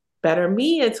better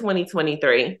me in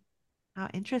 2023. Oh,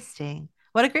 interesting.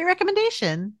 What a great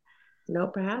recommendation. No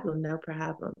problem. No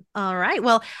problem. All right.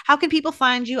 Well, how can people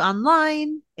find you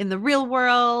online, in the real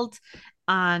world,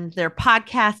 on their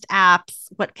podcast apps?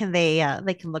 What can they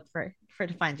can look for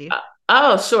to find you?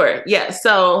 Oh, sure. Yeah.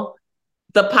 So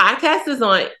the podcast is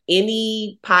on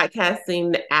any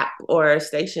podcasting app or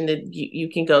station that you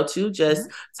can go to. Just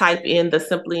type in the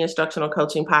Simply Instructional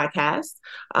Coaching Podcast.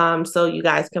 So you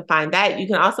guys can find that. You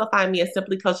can also find me at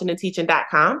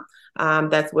simplycoachingandteaching.com.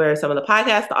 That's where some of the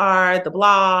podcasts are, the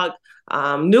blog,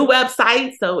 new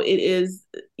website. So it is,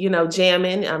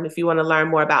 jamming. If you want to learn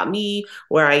more about me,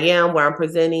 where I am, where I'm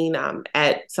presenting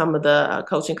at some of the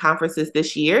coaching conferences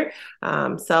this year.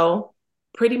 So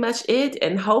pretty much it.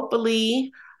 And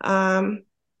hopefully I'll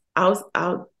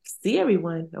see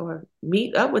everyone or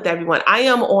meet up with everyone. I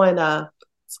am on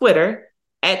Twitter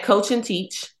at Coach and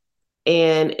Teach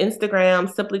and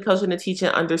Instagram, Simply Coaching and Teaching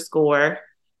 _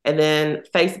 and then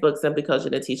Facebook, Simply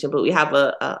Coaching and Teaching. But we have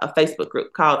a Facebook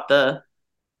group called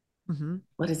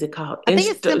what is it called? I think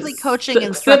it's Simply Coaching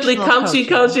Instructional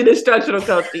Coaching Instructional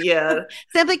Coaching. Yeah.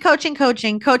 Simply Coaching,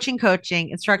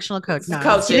 Instructional Coaching.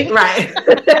 Coaching, right.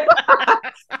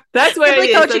 That's where Simply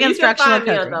it is. Coaching so Instructional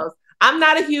Coaching. I'm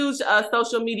not a huge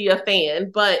social media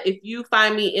fan, but if you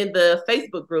find me in the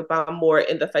Facebook group, I'm more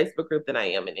in the Facebook group than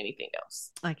I am in anything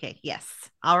else. Okay. Yes.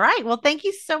 All right. Well, thank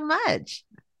you so much.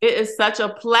 It is such a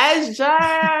pleasure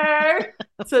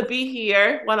to be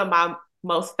here. One of my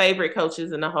most favorite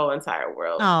coaches in the whole entire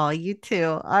world. Oh, you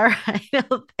too. All right.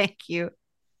 Well, thank you.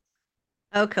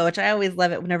 Oh, Coach, I always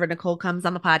love it whenever Nicole comes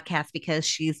on the podcast because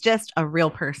she's just a real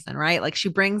person, right? Like she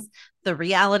brings the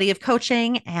reality of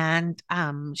coaching and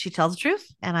she tells the truth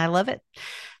and I love it.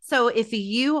 So if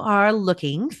you are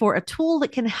looking for a tool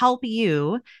that can help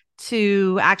you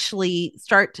to actually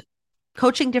start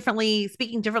coaching differently,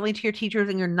 speaking differently to your teachers,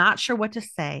 and you're not sure what to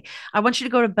say, I want you to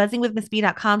go to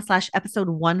buzzingwithmissb.com/episode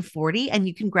 140, and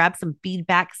you can grab some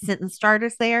feedback sentence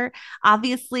starters there.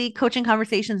 Obviously, coaching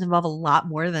conversations involve a lot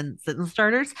more than sentence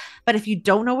starters, but if you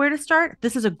don't know where to start,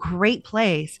 this is a great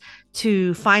place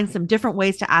to find some different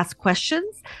ways to ask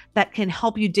questions that can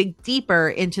help you dig deeper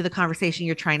into the conversation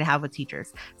you're trying to have with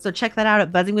teachers. So check that out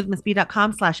at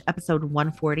buzzingwithmissb.com/episode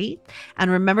 140.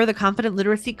 And remember, the Confident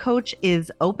Literacy Coach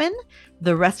is open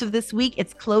the rest of this week.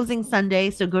 It's closing Sunday.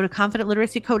 So go to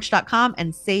confidentliteracycoach.com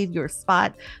and save your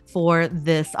spot for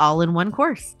this all-in-one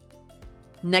course.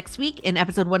 Next week in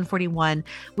episode 141,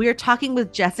 we are talking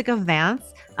with Jessica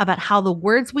Vance about how the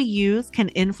words we use can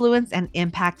influence and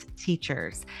impact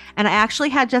teachers. And I actually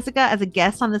had Jessica as a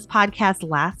guest on this podcast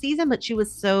last season, but she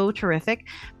was so terrific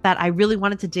that I really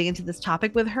wanted to dig into this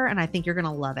topic with her, and I think you're going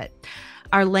to love it.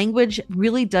 Our language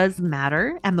really does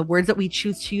matter, and the words that we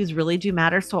choose to use really do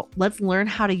matter. So let's learn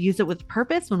how to use it with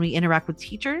purpose when we interact with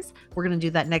teachers. We're going to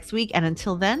do that next week. And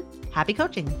until then, happy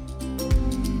coaching.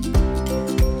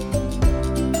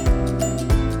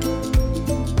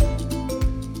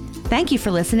 Thank you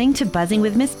for listening to Buzzing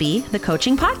with Miss B, the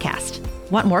coaching podcast.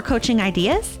 Want more coaching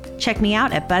ideas? Check me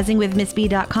out at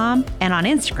buzzingwithmissb.com and on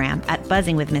Instagram at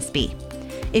buzzingwithmissb.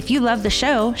 If you love the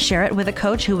show, share it with a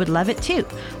coach who would love it too,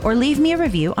 or leave me a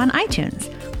review on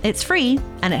iTunes. It's free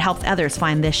and it helps others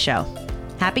find this show.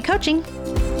 Happy coaching!